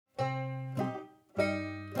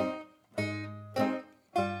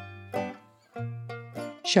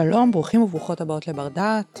שלום, ברוכים וברוכות הבאות לבר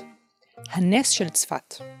דעת. הנס של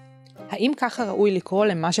צפת. האם ככה ראוי לקרוא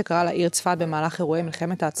למה שקרה לעיר צפת במהלך אירועי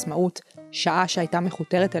מלחמת העצמאות, שעה שהייתה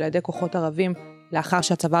מחותרת על ידי כוחות ערבים לאחר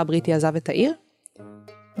שהצבא הבריטי עזב את העיר?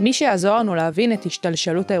 מי שיעזור לנו להבין את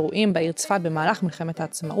השתלשלות האירועים בעיר צפת במהלך מלחמת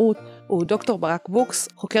העצמאות הוא דוקטור בוקס,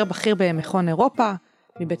 חוקר בכיר במכון אירופה,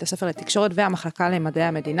 מבית הספר לתקשורת והמחלקה למדעי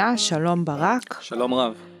המדינה. שלום ברק. שלום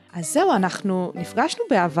רב. אז זהו, אנחנו נפגשנו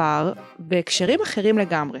בעבר בהקשרים אחרים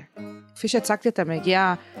לגמרי. כפי שהצגתי, אתה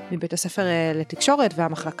מגיע מבית הספר לתקשורת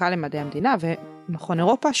והמחלקה למדעי המדינה ומכון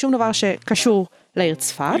אירופה, שום דבר שקשור לעיר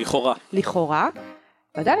צפת. לכאורה.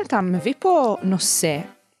 ועדיין אתה מביא פה נושא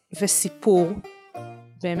וסיפור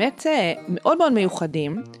באמת מאוד מאוד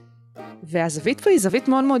מיוחדים, והזווית פה היא זווית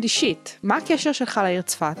מאוד מאוד אישית. מה הקשר שלך לעיר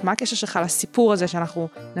צפת? מה הקשר שלך לסיפור הזה שאנחנו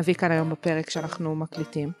נביא כאן היום בפרק שאנחנו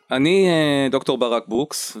מקליטים? אני דוקטור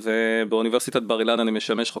בוקס, ובאוניברסיטת בר אילן אני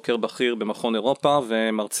משמש חוקר בכיר במכון אירופה,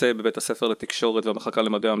 ומרצה בבית הספר לתקשורת והמחלקה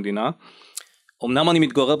למדעי המדינה. אמנם אני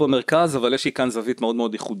מתגורר במרכז, אבל יש לי כאן זווית מאוד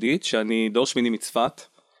מאוד ייחודית, שאני דור שמיני מצפת,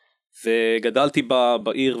 וגדלתי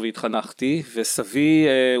בעיר והתחנכתי, וסבי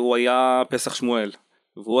הוא היה פסח שמואל.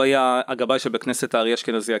 והוא היה הגבאי של בכנסת האריה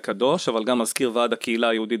אשכנזי הקדוש, אבל גם מזכיר ועד הקהילה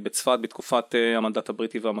היהודית בצפת בתקופת המנדט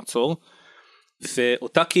הבריטי והמצור.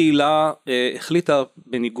 ואותה קהילה החליטה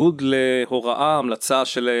בניגוד להוראה, המלצה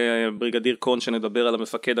של בריגדיר קון שנדבר על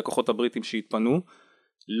המפקד הכוחות הבריטים שהתפנו,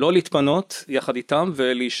 לא להתפנות יחד איתם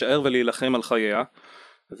ולהישאר ולהילחם על חייה.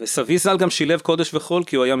 וסבי ז"ל גם שילב קודש וחול,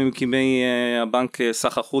 כי הוא היה ממקימי הבנק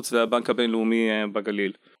סחר חוץ והבנק הבינלאומי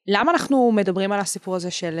בגליל. למה אנחנו מדברים על הסיפור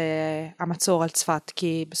הזה של המצור על צפת?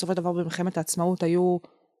 כי בסופו של דבר במלחמת העצמאות היו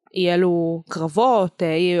אלו קרבות,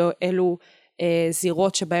 אלו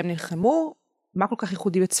זירות שבהם נלחמו. מה כל כך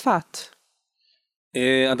ייחודי בצפת?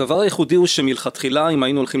 הדבר הייחודי הוא שמלכתחילה, אם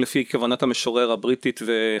היינו הולכים לפי כוונת המשורר הבריטית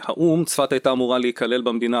והאום, צפת הייתה אמורה להיכלל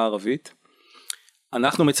במדינה הערבית.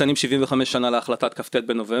 אנחנו מציינים 75 שנה להחלטת כ"ט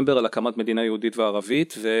בנובמבר על הקמת מדינה יהודית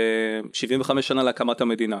וערבית, ו75 שנה להקמת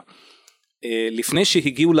המדינה. לפני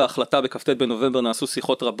שהגיעו להחלטה בכ"ט בנובמבר נעשו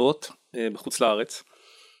שיחות רבות בחוץ לארץ,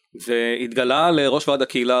 והתגלה לראש ועד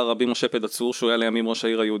הקהילה רבי משה פדצור, שהוא היה לימים ראש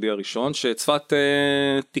העיר היהודי הראשון, שצפת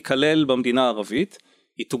תיכלל במדינה הערבית,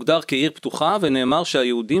 היא תוגדר כעיר פתוחה, ונאמר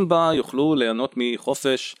שהיהודים בה יוכלו ליהנות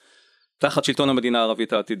מחופש תחת שלטון המדינה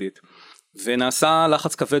הערבית העתידית. ונעשה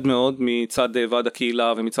לחץ כבד מאוד מצד ועד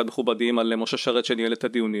הקהילה ומצד מכובדים על משה שרת שניהל את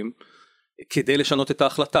הדיונים, כדי לשנות את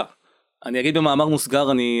ההחלטה. אני אגיד במאמר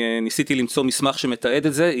מוסגר, אני ניסיתי למצוא מסמך שמתעד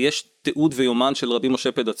את זה, יש תיעוד ויומן של רבי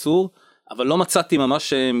משה פדצור, אבל לא מצאתי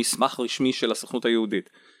ממש מסמך רשמי של הסוכנות היהודית.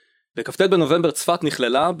 בכ"ט בנובמבר צפת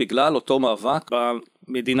נכללה בגלל אותו מאבק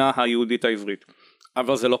במדינה היהודית העברית,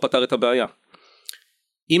 אבל זה לא פתר את הבעיה.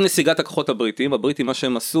 עם נסיגת הכוחות הבריטים מה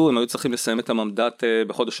שהם עשו, הם היו צריכים לסיים את המנדט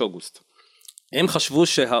בחודש אוגוסט. הם חשבו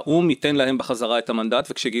שהאום ייתן להם בחזרה את המנדט,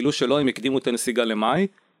 וכשגילו שלא הם הקדימו את הנסיגה למאי,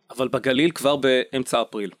 אבל בגליל כבר באמצע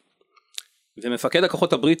אפריל. ומפקד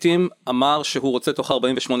הכוחות הבריטים אמר שהוא רוצה תוך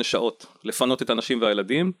 48 שעות לפנות את האנשים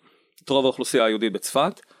והילדים, את רוב האוכלוסייה היהודית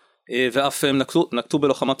בצפת, ואף הם נקטו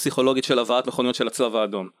בלוחמה פסיכולוגית של הבאת מכוניות של הצלב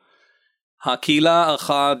האדום. הקהילה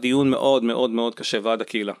ערכה דיון מאוד מאוד מאוד קשה, ועד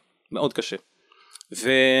הקהילה, מאוד קשה.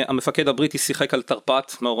 והמפקד הבריטי שיחק על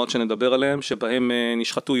תרפ"ט, מאורעות שנדבר עליהם, שבהם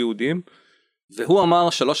נשחטו יהודים, והוא אמר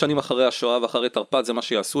 3 שנים אחרי השואה ואחרי תרפ"ט זה מה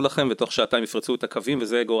שיעשו לכם, ותוך שעתיים יפרצו את הקווים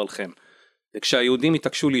וזה גורלכם. וכשהיהודים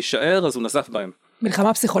התעקשו להישאר, אז הוא נזף בהם.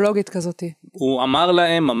 מלחמה פסיכולוגית כזאת. הוא אמר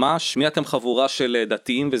להם ממש, מי אתם חבורה של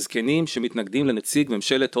דתיים וזקנים שמתנגדים לנציג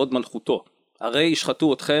ממשלת הוד מלכותו? הרי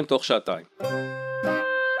ישחטו אתכם תוך שעתיים.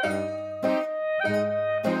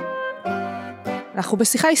 אנחנו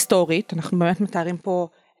בשיחה היסטורית, אנחנו באמת מתארים פה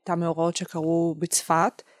את המאורעות שקרו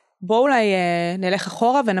בצפת. בואו אולי נלך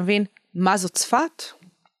אחורה ונבין מה זו צפת.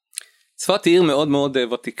 צפת היא עיר מאוד מאוד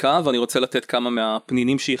ותיקה, ואני רוצה לתת כמה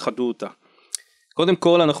מהפנינים שיחדו אותה. קודם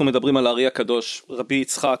כל אנחנו מדברים על האריה הקדוש, רבי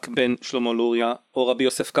יצחק בן שלמה לוריה, או רבי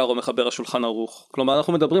יוסף קארו מחבר השולחן ערוך. כלומר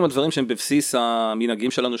אנחנו מדברים על דברים שהם בבסיס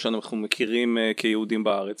המנהגים שלנו שאנחנו מכירים כיהודים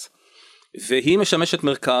בארץ. והיא משמשת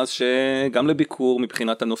מרכז שגם לביקור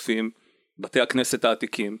מבחינת הנופים, בתי הכנסת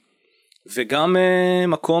העתיקים, וגם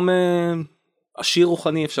מקום עשיר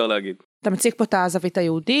רוחני אפשר להגיד. אתה מציג פה את הזווית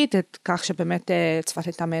היהודית, את כך שבאמת צפת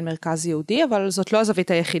הייתה מעין מרכז יהודי, אבל זאת לא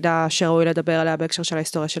הזווית היחידה שראוי לדבר עליה בהקשר של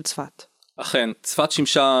ההיסטוריה של צפת. אכן, צפת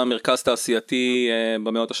שימשה מרכז תעשייתי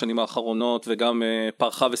במאות השנים האחרונות, וגם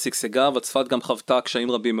פרחה ושגשגה, וצפת גם חוותה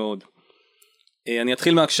קשיים רבים מאוד. אני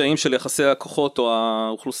אתחיל מהקשיים של יחסי הכוחות או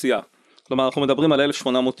האוכלוסייה. כלומר, אנחנו מדברים על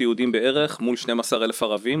 1,800 יהודים בערך, מול 12,000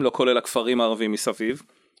 ערבים, לא כולל הכפרים הערבים מסביב.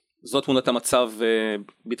 זאת תמונת המצב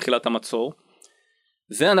בתחילת המצור.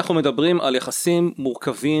 ואנחנו מדברים על יחסים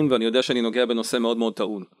מורכבים, ואני יודע שאני נוגע בנושא מאוד מאוד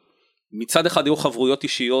טעון. מצד אחד היו חברויות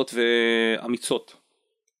אישיות ואמיצות.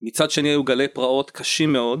 מצד שני היו גלי פרעות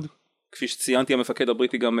קשים מאוד, כפי שציינתי המפקד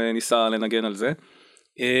הבריטי גם ניסה לנגן על זה.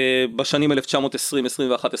 בשנים 1920,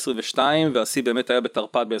 21, 22, והשיא באמת היה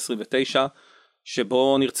בתרפ"ט ב-29,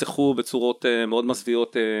 שבו נרצחו בצורות מאוד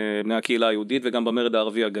מזוויעות בני הקהילה היהודית, וגם במרד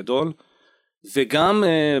הערבי הגדול. וגם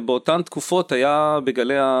באותן תקופות היה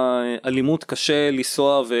בגלי האלימות קשה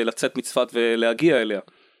לנסוע ולצאת מצפת ולהגיע אליה.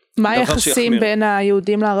 מה היחסים בין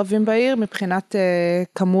היהודים לערבים בעיר מבחינת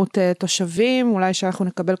כמות תושבים? אולי שאנחנו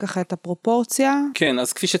נקבל ככה את הפרופורציה? כן,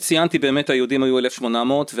 אז כפי שציינתי באמת היהודים היו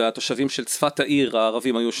 1,800 והתושבים של צפת העיר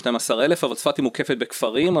הערבים היו 12,000, אבל צפת היא מוקפת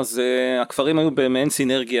בכפרים, אז הכפרים היו במעין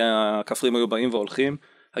סינרגיה, הכפרים היו באים והולכים.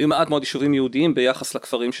 היו מעט מאוד יישובים יהודיים ביחס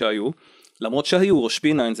לכפרים שהיו, למרות שהיו ראש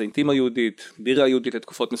פינה, אנזיינטים היהודית, בירה היהודית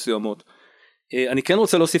לתקופות מסוימות. אני כן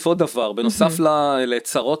רוצה להוסיף עוד דבר, בנוסף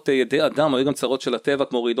לצרות ידי אדם, היו גם צרות של הטבע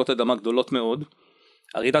כמו רעידות אדמה גדולות מאוד.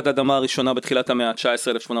 הרעידת האדמה הראשונה בתחילת המאה ה-19,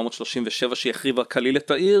 1837, שהחריבה כליל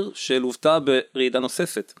את העיר, שלוותה ברעידה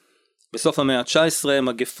נוספת. בסוף המאה ה-19,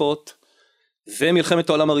 מגפות, ומלחמת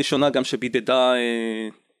העולם הראשונה גם שבידדה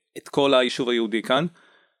את כל היישוב היהודי כאן,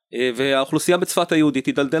 והאוכלוסייה בצפת היהודית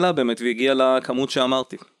התדלדלה באמת, והגיעה לכמות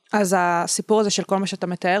שאמרתי. אז הסיפור הזה של כל מה שאתה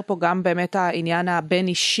מתאר פה, גם באמת העניין הבין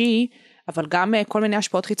אישי, אבל גם כל מיני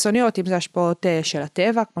השפעות חיצוניות, אם זה השפעות של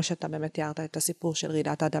הטבע, כמו שאתה באמת תיארת את הסיפור של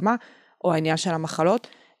רעידת האדמה, או העניין של המחלות,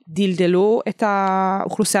 דלדלו את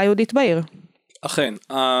האוכלוסייה היהודית בעיר. אכן,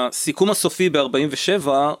 הסיכום הסופי ב-47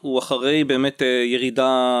 הוא אחרי באמת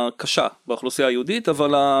ירידה קשה באוכלוסייה היהודית,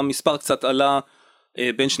 אבל המספר קצת עלה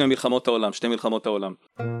בין שתי מלחמות העולם.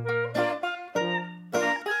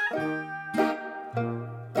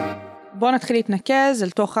 בואו נתחיל להתנקז אל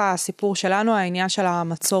תוך הסיפור שלנו, העניין של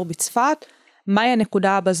המצור בצפת. מהי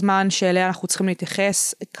הנקודה בזמן שאליה אנחנו צריכים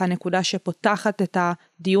להתייחס, כנקודה שפותחת את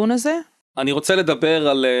הדיון הזה? אני רוצה לדבר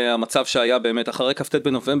על המצב שהיה באמת, אחרי כ"ט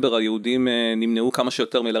בנובמבר היהודים נמנעו כמה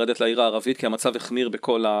שיותר מלרדת לעיר הערבית, כי המצב החמיר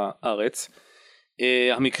בכל הארץ.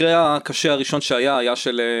 המקרה הקשה הראשון היה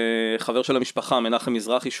של חבר של המשפחה, מנחם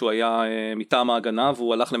מזרחי, שהוא היה מטעם ההגנה,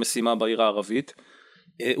 והוא הלך למשימה בעיר הערבית.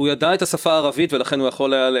 הוא ידע את השפה הערבית ולכן הוא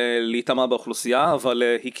יכול היה להתאמה באוכלוסייה, אבל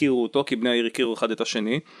הכירו אותו, כי בני העיר הכירו אחד את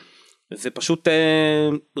השני, ופשוט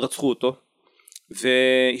רצחו אותו,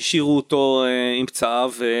 והשאירו אותו עם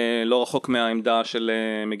פצעיו לא רחוק מהעמדה של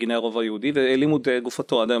מגיני הרוב היהודי, והעלימו את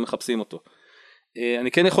גופתו, עדיין מחפשים אותו.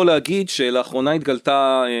 אני כן יכול להגיד שלאחרונה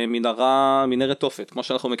התגלתה מנהרת תופת, כמו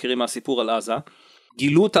שאנחנו מכירים מהסיפור על עזה,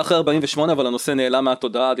 גילו אותה אחרי 48, אבל הנושא נעלם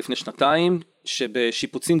מהתודעה עד לפני שנתיים,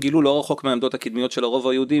 שבשיפוצים גילו לא רחוק מהעמדות הקדמיות של הרוב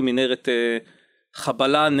היהודי, מנהרת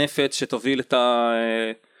חבלה נפץ שתוביל את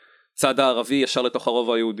הצד הערבי ישר לתוך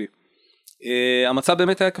הרוב היהודי. המצב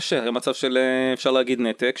באמת היה קשה, היה מצב של אפשר להגיד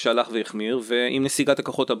נתק שהלך והחמיר, ועם נסיגת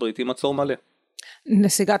הכוחות הבריטים מצור מלא.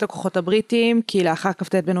 נסיגת הכוחות הבריטים, כי לאחר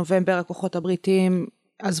כ"ט בנובמבר הכוחות הבריטים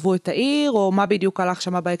עזבו את העיר, או מה בדיוק הלך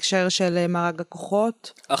שם בהקשר של מארג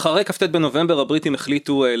הכוחות? אחרי כ"ט בנובמבר הבריטים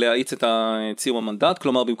החליטו להאיץ את סיום המנדט,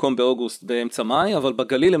 כלומר במקום באוגוסט באמצע מאי, אבל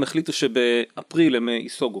בגליל הם החליטו שבאפריל הם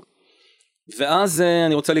ייסוגו. ואז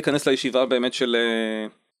אני רוצה להיכנס לישיבה באמת של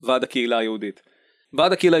ועד הקהילה היהודית.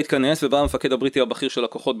 ועד הקהילה התכנס ובא המפקד הבריטי הבכיר של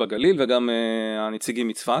הכוחות בגליל וגם הנציגים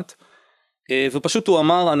מצפת. ופשוט הוא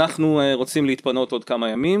אמר, אנחנו רוצים להתפנות עוד כמה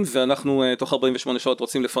ימים, ואנחנו תוך 48 שעות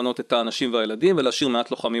רוצים לפנות את האנשים והילדים ולהשאיר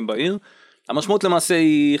מעט לוחמים בעיר. המשמעות למעשה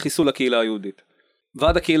היא חיסול הקהילה היהודית.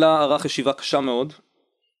 ועד הקהילה ערך ישיבה קשה מאוד,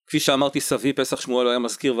 כפי שאמרתי סבי פסח שמואל היה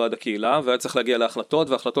מזכיר ועד הקהילה, והיה צריך להגיע להחלטות,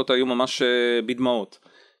 וההחלטות היו ממש בדמעות,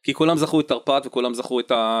 כי כולם זכרו את תרפ"ט וכולם זכרו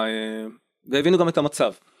והבינו גם את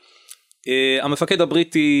המצב. המפקד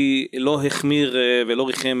הבריטי לא החמיר ולא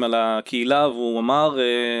ריחם על הקהילה, והוא אמר,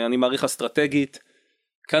 אני מעריך אסטרטגית,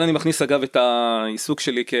 כאן אני מכניס אגב את העיסוק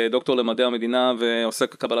שלי כדוקטור למדעי המדינה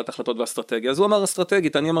ועוסק בקבלת החלטות ואסטרטגיה, אז הוא אמר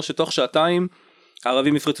אסטרטגית, אני אומר שתוך שעתיים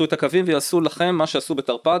הערבים יפרצו את הקווים ויעשו לכם מה שעשו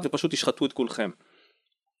בתרפ"ט ופשוט ישחטו את כולכם.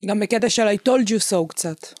 גם בקטע של I told you so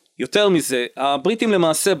קצת. יותר מזה, הבריטים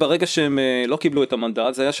למעשה ברגע שהם לא קיבלו את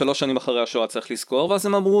המנדט, זה היה 3 שנים אחרי השואה צריך לזכור, ואז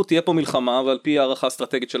הם אמרו תהיה פה מלחמה, ועל פי הערכה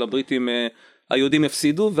אסטרטגית של הבריטים היהודים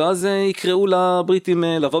יפסידו, ואז יקראו לבריטים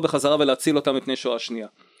לבוא בחזרה ולהציל אותם מפני שואה שנייה.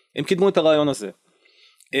 הם קידמו את הרעיון הזה.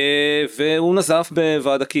 והוא נזף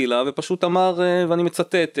בוועד הקהילה ופשוט אמר, ואני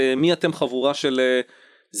מצטט, מי אתם חבורה של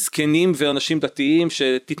זקנים ואנשים דתיים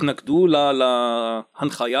שתתנגדו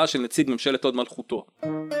להנחיה של נציג ממשלת הוד מלכותו.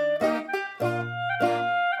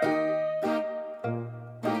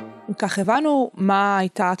 כך הבנו מה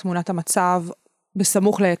הייתה תמונת המצב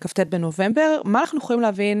בסמוך לכ"ט בנובמבר, מה אנחנו יכולים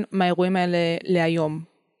להבין מהאירועים האלה להיום?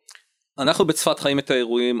 אנחנו בצפת חיים את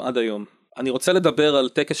האירועים עד היום. אני רוצה לדבר על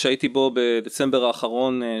טקס שהייתי בו בדצמבר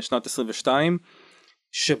האחרון שנת 22,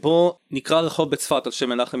 שבו נקרא רחוב בצפת על שם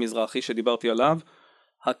מנחם מזרחי שדיברתי עליו.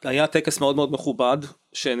 היה טקס מאוד מאוד מכובד,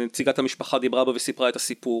 שנציגת המשפחה דיברה בה וסיפרה את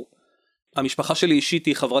הסיפור. המשפחה שלי אישית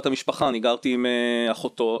היא חברת המשפחה, אני גרתי עם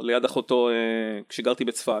אחותו, ליד אחותו כשגרתי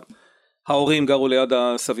בצפת. ההורים גרו ליד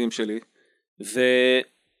הסבים שלי,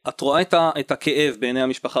 ואת רואה את הכאב בעיני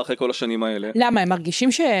המשפחה אחרי כל השנים האלה. למה? הם מרגישים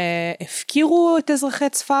שהפקירו את אזרחי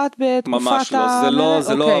צפת בתקופת ממש לא,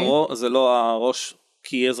 זה לא הראש,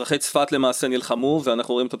 כי אזרחי צפת למעשה נלחמו,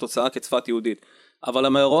 ואנחנו רואים את התוצאה כצפת יהודית. אבל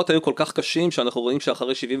המאורעות היו כל כך קשים, שאנחנו רואים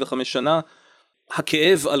שאחרי 75 שנה,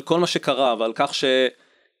 הכאב על כל מה שקרה, ועל כך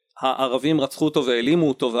שהערבים רצחו אותו והעלימו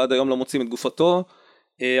אותו, ועד היום לא מוצאים את גופתו,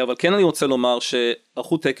 אבל כן אני רוצה לומר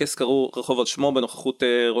שערכו טקס, קראו רחוב על שמו בנוכחות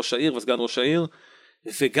ראש העיר וסגן ראש העיר,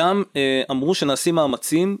 וגם אמרו שנעשים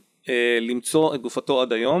מאמצים למצוא את גופתו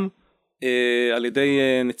עד היום, על ידי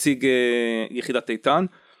נציג יחידת איתן.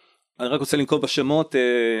 אני רק רוצה לנקוב בשמות,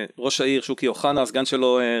 ראש העיר שוקי אוחנה, הסגן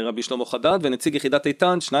שלו רבי שלמה חדד, ונציג יחידת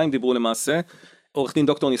איתן, שניים דיברו למעשה, עורך דין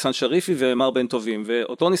דוקטור ניסן שריפי ומר בן טובים,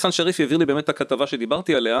 ואותו ניסן שריפי העביר לי באמת את הכתבה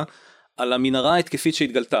שדיברתי עליה, על המנהרה ההתקפית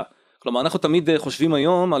שהתגלתה. כלומר, אנחנו תמיד חושבים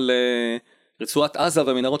היום על רצועת עזה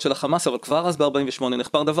והמנהרות של החמאס, אבל כבר אז ב-48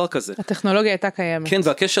 נחפר דבר כזה. הטכנולוגיה הייתה קיימת. כן,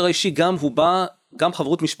 והקשר האישי גם הוא בא, גם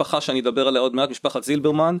חברות משפחה שאני אדבר עליה עוד מעט, משפחת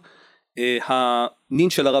זילברמן, הנין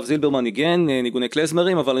של הרב זילברמן ניגן, ניגוני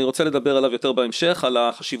קלזמרים, אבל אני רוצה לדבר עליו יותר בהמשך, על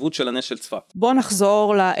החשיבות של הנס של צפת. בואו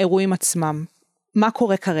נחזור לאירועים עצמם. מה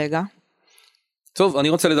קורה כרגע? טוב, אני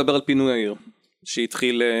רוצה לדבר על פינוי העיר,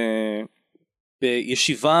 שהתחיל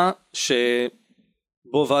בישיבה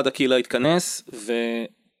שבו ועד הקהילה התכנס,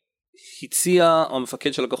 והציע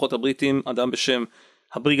המפקד של הכוחות הבריטים, אדם בשם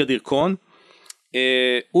הבריגדיר קון,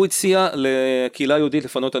 הוא הציע לקהילה היהודית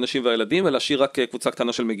לפנות אנשים והילדים ולהשאיר רק קבוצה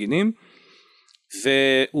קטנה של מגינים,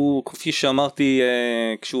 והוא, כפי שאמרתי,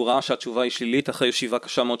 כשהוא ראה שהתשובה היא שלילית אחרי ישיבה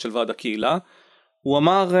קשה מאוד של ועד הקהילה, הוא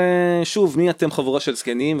אמר שוב, מי אתם חבורה של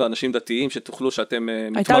זקנים ואנשים דתיים שתוכלו שאתם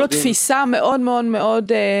מתמרדים? הייתה לו תפיסה מאוד מאוד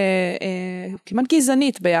מאוד כמעט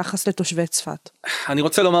גזענית ביחס לתושבי צפת. אני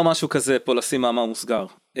רוצה לומר משהו כזה פה, לשים מאמר מוסגר.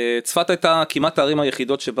 צפת הייתה כמעט הערים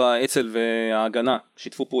היחידות שבה האצ"ל וההגנה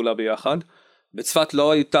שיתפו פעולה ביחד. בצפת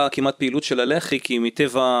לא הייתה כמעט פעילות של הלח"י, כי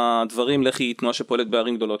מטבע הדברים לח"י היא תנועה שפועלת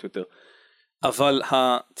בערים גדולות יותר. אבל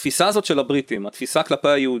התפיסה הזאת של הבריטים, התפיסה כלפי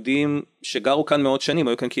היהודים שגרו כאן מאות שנים,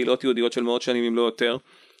 היו כאן קהילות יהודיות של מאות שנים אם לא יותר,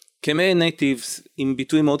 כמי נייטיבס עם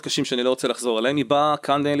ביטויים מאוד קשים שאני לא רוצה לחזור עליהם, היא באה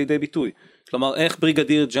כאן לידי ביטוי. כלומר, איך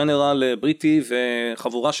בריגדיר ג'נרל בריטי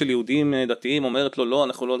וחבורה של יהודים דתיים אומרת לו, לא,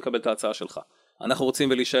 אנחנו לא נקבל את ההצעה שלך. אנחנו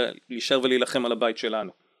רוצים להישאר ולהילחם על הבית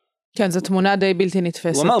שלנו. כן, זו תמונה די בלתי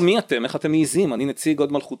נתפסת. הוא אמר, מי אתם? איך אתם מעיזים? אני נציג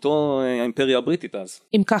עוד מלכותו האימפריה הבריטית אז.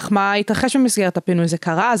 אם כך, מה התרחש במסגרת הפינוי? זה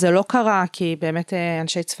קרה? זה לא קרה? כי באמת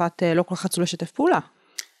אנשי צפת לא כל כך רצו לשתף פעולה.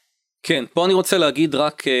 כן, פה אני רוצה להגיד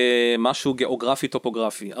רק משהו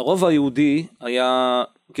גיאוגרפי-טופוגרפי. הרוב היהודי היה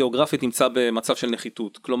גיאוגרפית נמצא במצב של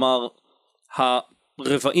נחיתות. כלומר,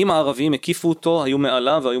 הרבעים הערביים הקיפו אותו, היו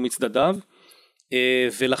מעליו והיו מצדדיו,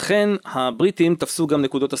 ולכן הבריטים תפסו גם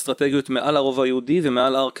נקודות אסטרטגיות מעל הרוב היהודי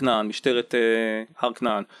ומעל הר כנען, משטרת הר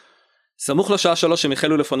כנען. סמוך לשעה 3 הם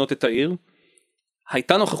החלו לפנות את העיר,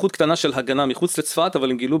 הייתה נוכחות קטנה של הגנה מחוץ לצפת,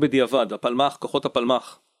 אבל הם גילו בדיעבד, הפלמ"ח, כוחות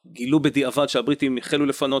הפלמ"ח, גילו בדיעבד שהבריטים החלו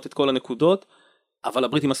לפנות את כל הנקודות, אבל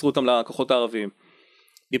הבריטים מסרו אותם לכוחות הערביים.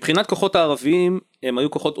 מבחינת כוחות הערביים, הם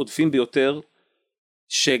היו כוחות עודפים ביותר,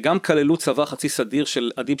 שגם כללו צבא חצי סדיר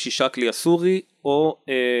של אדיב שישקלי הסורי, או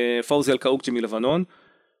פאוזי אל-קאוקג'י מלבנון,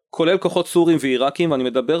 כולל כוחות סורים ועיראקים, ואני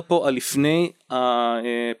מדבר פה על לפני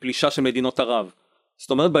הפלישה של מדינות ערב. זאת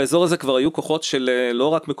אומרת, באזור הזה כבר היו כוחות של לא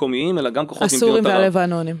רק מקומיים, אלא גם כוחות ממדינות ערב. הסורים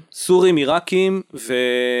והלבנונים. סורים, עיראקים,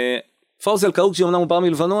 ופאוזי אל-קאוקג'י אמנם הוא בא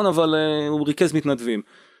מלבנון, אבל הוא ריכז מתנדבים.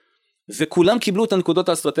 וכולם קיבלו את הנקודות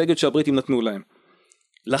האסטרטגיות שהבריטים נתנו להם.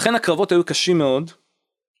 לכן הקרבות היו קשים מאוד,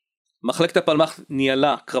 מחלקת הפלמ"ח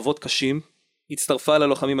ניהלה קרבות קשים, הצטרפה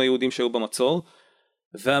ללוחמים היהודים שהיו במצור,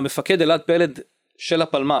 והמפקד אלעד פלד של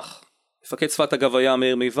הפלמ"ח, מפקד צפת אגב היה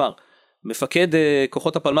מאיר מיבר, מפקד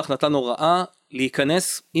כוחות הפלמ"ח נתן הוראה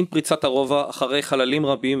להיכנס עם פריצת הרובע אחרי חללים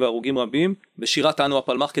רבים והרוגים רבים, בשירת אנו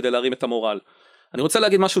הפלמ"ח כדי להרים את המורל. אני רוצה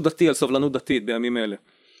להגיד משהו דתי על סובלנות דתית בימים אלה.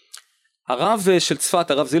 הרב של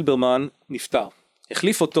צפת, הרב זילברמן, נפטר.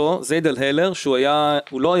 החליף אותו זייד אל-הלר,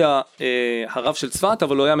 הוא לא היה הרב של צפת,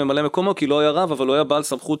 אבל הוא היה ממלא מקומו, כי לא היה רב, אבל הוא היה בעל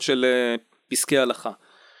סמכות של פסקי הלכה.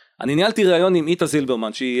 אני ניהלתי ראיון עם איתה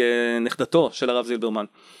זילברמן, שהיא נכדתו של הרב זילברמן,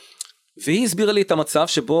 והיא הסבירה לי את המצב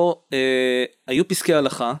שבו היו פסקי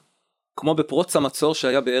הלכה, כמו בפרוץ המצור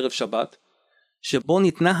שהיה בערב שבת, שבו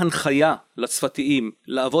ניתנה הנחיה לצפתיים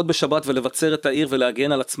לעבוד בשבת ולבצר את העיר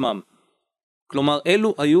ולהגן על עצמם. כלומר,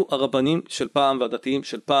 אלו היו הרבנים של פעם והדתיים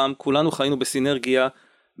של פעם, כולנו חיינו בסינרגיה,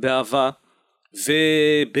 באהבה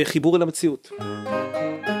ובחיבור אל המציאות.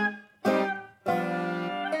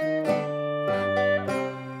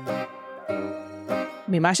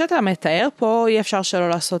 ממה שאתה מתאר פה, אי אפשר שלא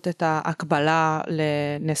לעשות את ההקבלה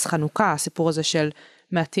לנס חנוכה, הסיפור הזה של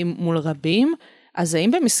מעטים מול רבים. אז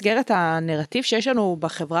האם במסגרת הנרטיב שיש לנו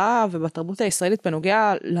בחברה ובתרבות הישראלית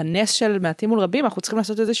בנוגע לנס של מעטים מול רבים, אנחנו צריכים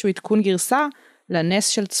לעשות איזשהו עדכון גרסה לנס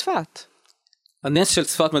של צפת? הנס של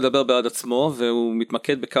צפת מדבר בעד עצמו, והוא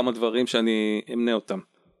מתמקד בכמה דברים שאני אמנה אותם.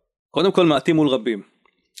 קודם כל, מעטים מול רבים.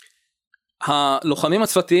 הלוחמים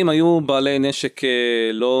הצפתיים היו בעלי נשק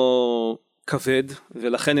לא כבד,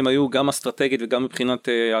 ולכן הם היו גם אסטרטגית וגם מבחינת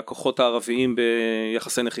הכוחות הערביים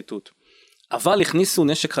ביחסי נחיתות. אבל הכניסו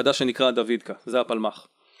נשק חדש שנקרא דוידקה, זה הפלמ"ח.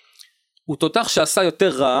 הוא תותח שעשה יותר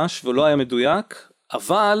רעש ולא היה מדויק,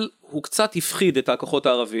 אבל הוא קצת הפחיד את הכוחות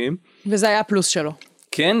הערביים. וזה היה הפלוס שלו.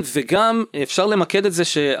 כן, וגם אפשר למקד את זה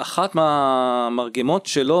שאחת מהמרגמות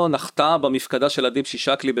שלו נחתה במפקדה של עדיב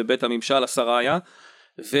שישקלי בבית הממשל הסראיה,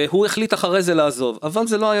 והוא החליט אחרי זה לעזוב, אבל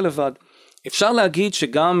זה לא היה לבד. אפשר להגיד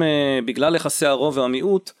שגם בגלל יחסי הרוב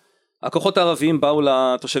והמיעוט, הכוחות הערביים באו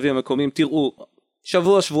לתושבים המקומיים, תראו,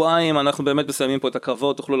 שבוע, שבועיים, אנחנו באמת מסיימים פה את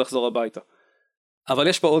הקרבות, תוכלו לחזור הביתה. אבל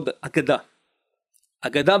יש פה עוד אגדה.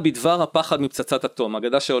 אגדה בדבר הפחד מפצצת אטום,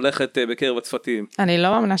 אגדה שהולכת בקרב הצפתיים. אני לא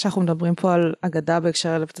מאמינה שאנחנו מדברים פה על אגדה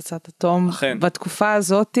בהקשר לפצצת אטום. אכן. בתקופה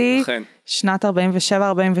הזאת, אכן. שנת 47-48,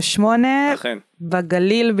 אכן.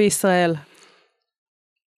 בגליל בישראל.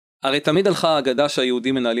 הרי תמיד הלכה אגדה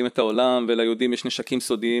שהיהודים מנהלים את העולם, וליהודים יש נשקים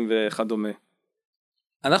סודיים וכדומה.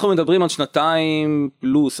 אנחנו מדברים על שנתיים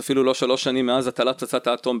פלוס, אפילו לא 3 שנים מאז הטלת פצצת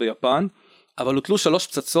האטום ביפן, אבל הוטלו 3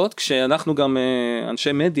 פצצות, כשאנחנו גם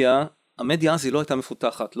אנשי מדיה, המדיה אז היא לא הייתה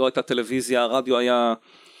מפותחת, לא הייתה טלוויזיה, הרדיו היה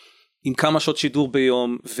עם כמה שעות שידור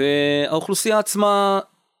ביום, והאוכלוסייה עצמה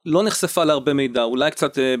לא נחשפה להרבה מידע, אולי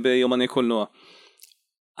קצת ביומני קולנוע.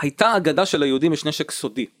 הייתה אגדה של היהודים יש נשק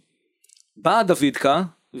סודי. באה דוידקה,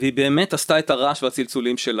 והיא באמת עשתה את הרעש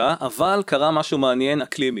והצלצולים שלה, אבל קרה משהו מעניין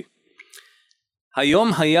אקלימי.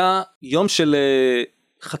 היום היה יום של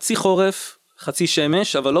חצי חורף, חצי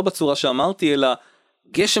שמש, אבל לא בצורה שאמרתי, אלא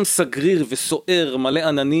גשם סגריר וסוער, מלא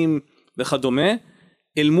עננים וכדומה,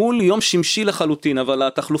 אל מול יום שמשי לחלוטין, אבל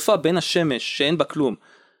התחלופה בין השמש, שאין בה כלום,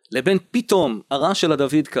 לבין פתאום הרעש של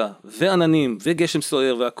הדוידקה, ועננים, וגשם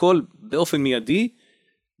סוער, והכל באופן מיידי,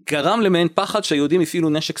 גרם למעין פחד שהיהודים הפעילו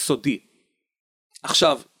נשק סודי.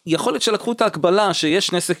 עכשיו, יכול להיות שלקחו את ההקבלה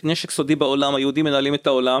שיש נשק סודי בעולם, היהודים מנהלים את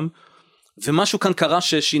העולם, ומשהו כאן קרה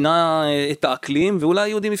ששינה את האקלים, ואולי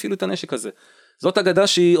היהודים הפעילו את הנשק הזה. זאת אגדה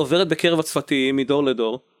שהיא עוברת בקרב הצפתיים מדור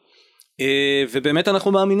לדור, ובאמת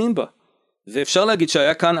אנחנו מאמינים בה. ואפשר להגיד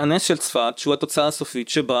שהיה כאן הנס של צפת, שהוא התוצאה הסופית,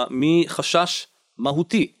 שבא מחשש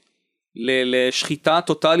מהותי לשחיטה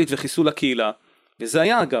טוטלית וחיסול הקהילה, וזה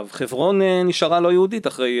היה אגב, חברון נשארה לא יהודית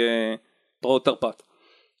אחרי פרעות תרפ"ט.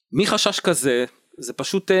 מחשש כזה, זה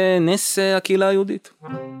פשוט נס הקהילה היהודית.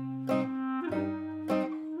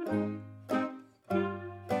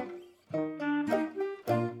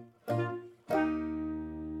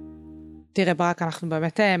 תראה ברק, אנחנו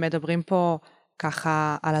באמת מדברים פה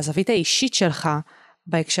ככה על הזווית האישית שלך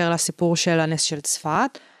בהקשר לסיפור של הנס של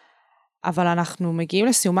צפת, אבל אנחנו מגיעים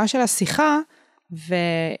לסיומה של השיחה,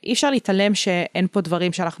 ואי אפשר להתעלם שאין פה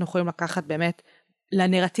דברים שאנחנו יכולים לקחת באמת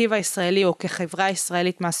לנרטיב הישראלי או כחברה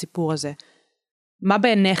ישראלית מהסיפור הזה. מה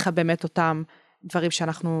בעיניך באמת אותם דברים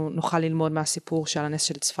שאנחנו נוכל ללמוד מהסיפור של הנס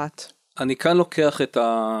של צפת? אני כאן לוקח את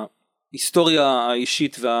ההיסטוריה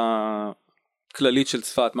האישית והכללית של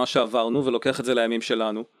צפת, מה שעברנו, ולוקח את זה לימים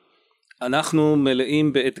שלנו. אנחנו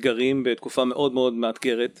מלאים באתגרים בתקופה מאוד מאוד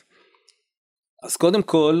מאתגרת. אז קודם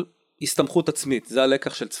כל, הסתמכות עצמית, זה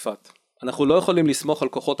הלקח של צפת. אנחנו לא יכולים לסמוך על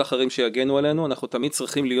כוחות אחרים שיגנו עלינו, אנחנו תמיד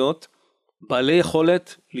צריכים להיות בעלי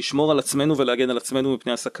יכולת לשמור על עצמנו ולהגן על עצמנו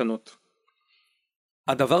מפני הסכנות.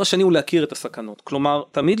 הדבר השני הוא להכיר את הסכנות, כלומר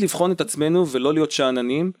תמיד לבחון את עצמנו ולא להיות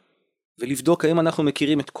שאננים, ולבדוק האם אנחנו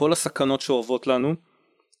מכירים את כל הסכנות שאורבות לנו,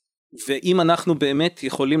 ואם אנחנו באמת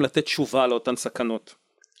יכולים לתת תשובה לאותן סכנות.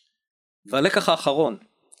 והלקח האחרון,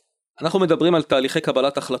 אנחנו מדברים על תהליכי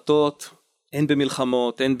קבלת החלטות, הן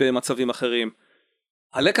במלחמות, הן במצבים אחרים.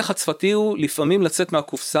 הלקח הצפתי הוא לפעמים לצאת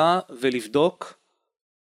מהקופסה ולבדוק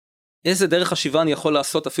איזה דרך חשיבה אני יכול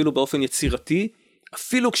לעשות אפילו באופן יצירתי,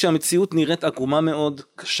 אפילו כשהמציאות נראית עגומה מאוד,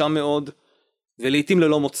 קשה מאוד, ולעיתים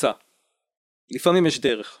ללא מוצא. לפעמים יש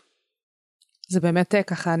דרך. זה באמת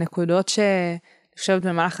ככה נקודות שאני חושבת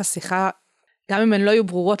במהלך השיחה, גם אם הן לא יהיו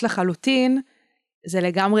ברורות לחלוטין, זה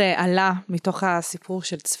לגמרי עלה מתוך הסיפור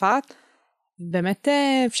של צפת. באמת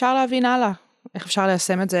אפשר להבין הלאה, איך אפשר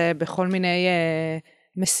ליישם את זה בכל מיני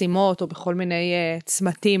משימות או בכל מיני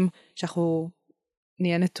צמתים שאנחנו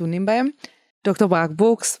נהיה נתונים בהם. דוקטור ברק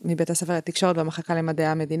בוקס מבית הספר לתקשורת והמחלקה למדעי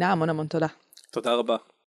המדינה, המון המון תודה. תודה רבה.